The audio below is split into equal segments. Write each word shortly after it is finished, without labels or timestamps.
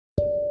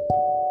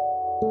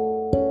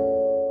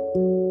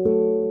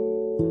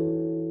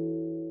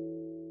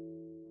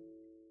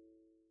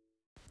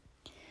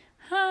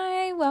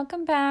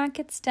welcome back.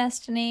 It's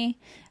Destiny.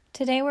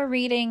 Today we're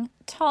reading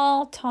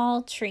Tall,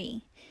 Tall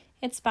Tree.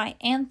 It's by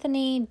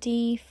Anthony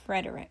D.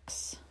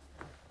 Fredericks.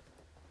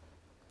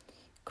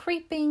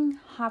 Creeping,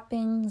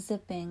 hopping,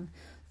 zipping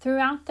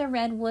throughout the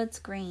redwoods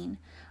green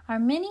are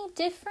many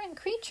different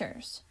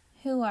creatures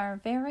who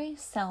are very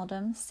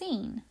seldom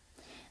seen.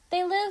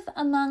 They live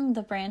among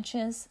the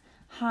branches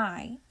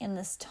high in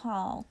this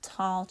tall,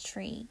 tall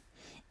tree.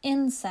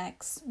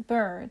 Insects,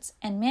 birds,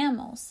 and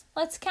mammals.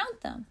 Let's count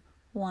them.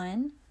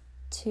 1,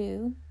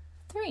 2,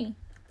 3.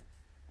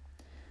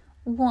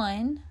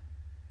 1,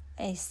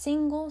 a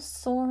single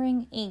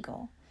soaring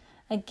eagle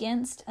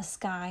against a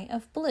sky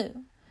of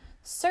blue,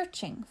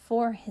 searching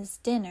for his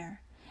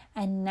dinner.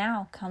 And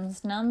now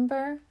comes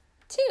number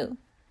 2.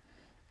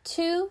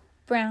 2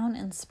 brown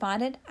and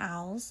spotted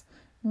owls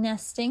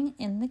nesting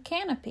in the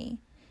canopy,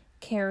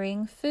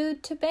 carrying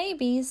food to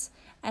babies.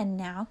 And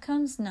now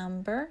comes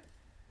number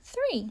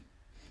 3.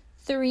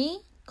 3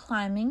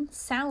 climbing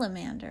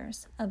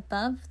salamanders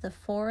above the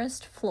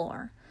forest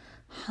floor,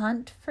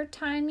 hunt for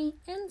tiny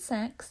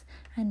insects.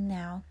 And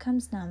now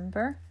comes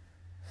number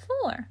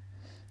 4.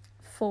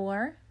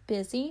 4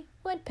 busy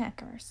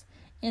woodpeckers,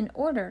 in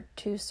order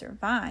to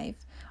survive,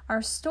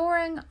 are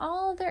storing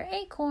all their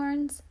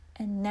acorns.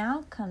 And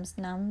now comes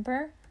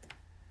number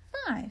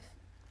 5.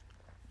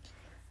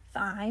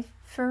 5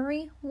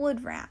 furry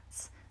wood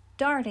rats,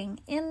 darting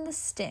in the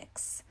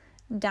sticks,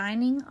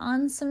 dining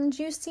on some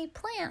juicy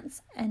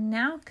plants. And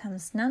now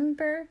comes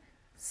number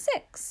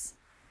 6.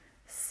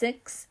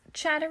 6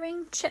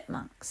 chattering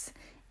chipmunks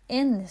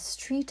in this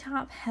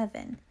treetop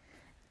heaven,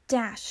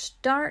 dash,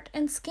 dart,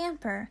 and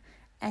scamper.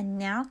 And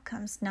now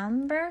comes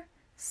number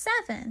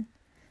 7.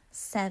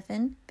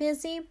 7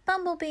 busy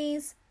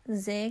bumblebees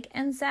zig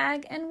and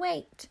zag and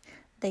wait.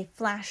 They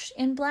flash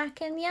in black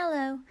and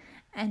yellow.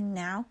 And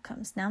now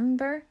comes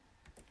number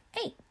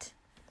 8.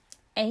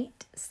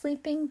 8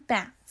 sleeping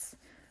bats,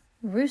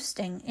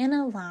 roosting in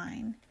a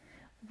line,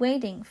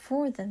 waiting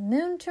for the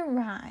moon to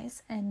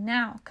rise. And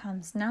now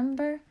comes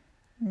number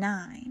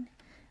 9.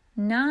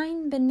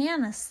 9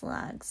 banana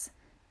slugs,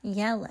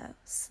 yellow,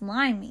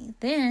 slimy,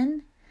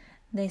 then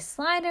they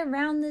slide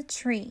around the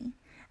tree.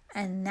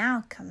 And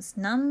now comes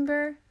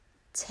number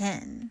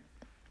 10.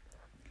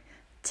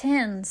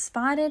 10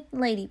 spotted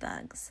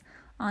ladybugs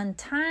on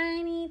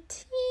tiny,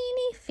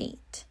 teeny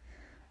feet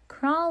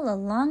crawl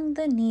along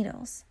the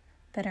needles,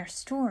 but our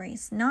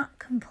story's not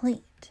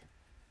complete.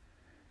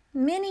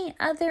 Many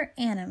other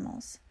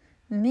animals,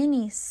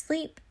 many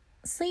sleep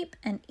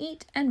and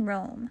eat and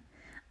roam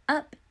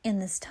up in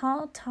this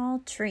tall,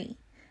 tall tree,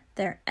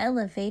 their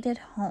elevated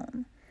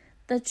home.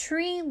 The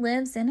tree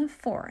lives in a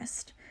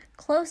forest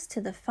close to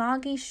the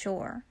foggy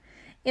shore.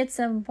 It's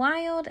a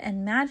wild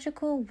and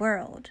magical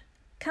world.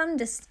 Come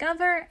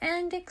discover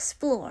and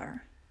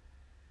explore.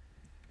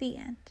 The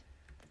end.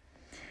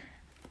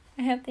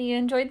 I hope that you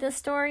enjoyed this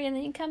story and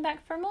that you come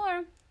back for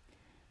more.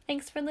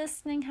 Thanks for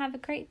listening. Have a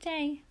great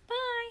day.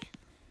 Bye.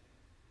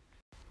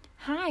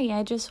 Hi,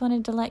 I just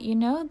wanted to let you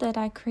know that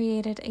I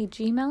created a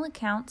Gmail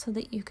account so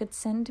that you could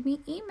send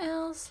me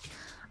emails.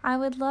 I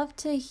would love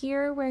to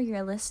hear where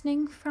you're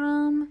listening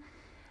from.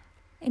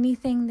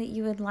 Anything that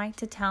you would like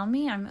to tell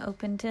me, I'm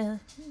open to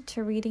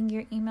reading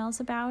your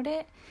emails about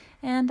it.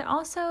 And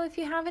also, if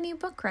you have any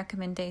book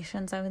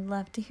recommendations, I would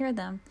love to hear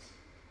them.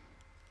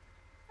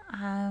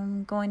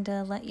 I'm going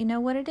to let you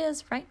know what it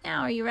is right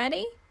now. Are you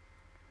ready?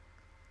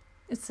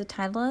 It's the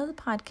title of the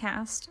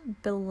podcast,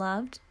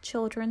 Beloved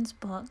Children's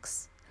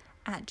Books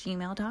at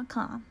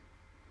gmail.com.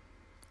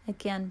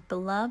 Again,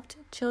 Beloved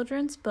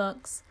Children's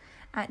Books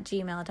at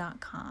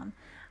gmail.com.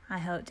 I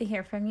hope to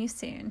hear from you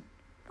soon.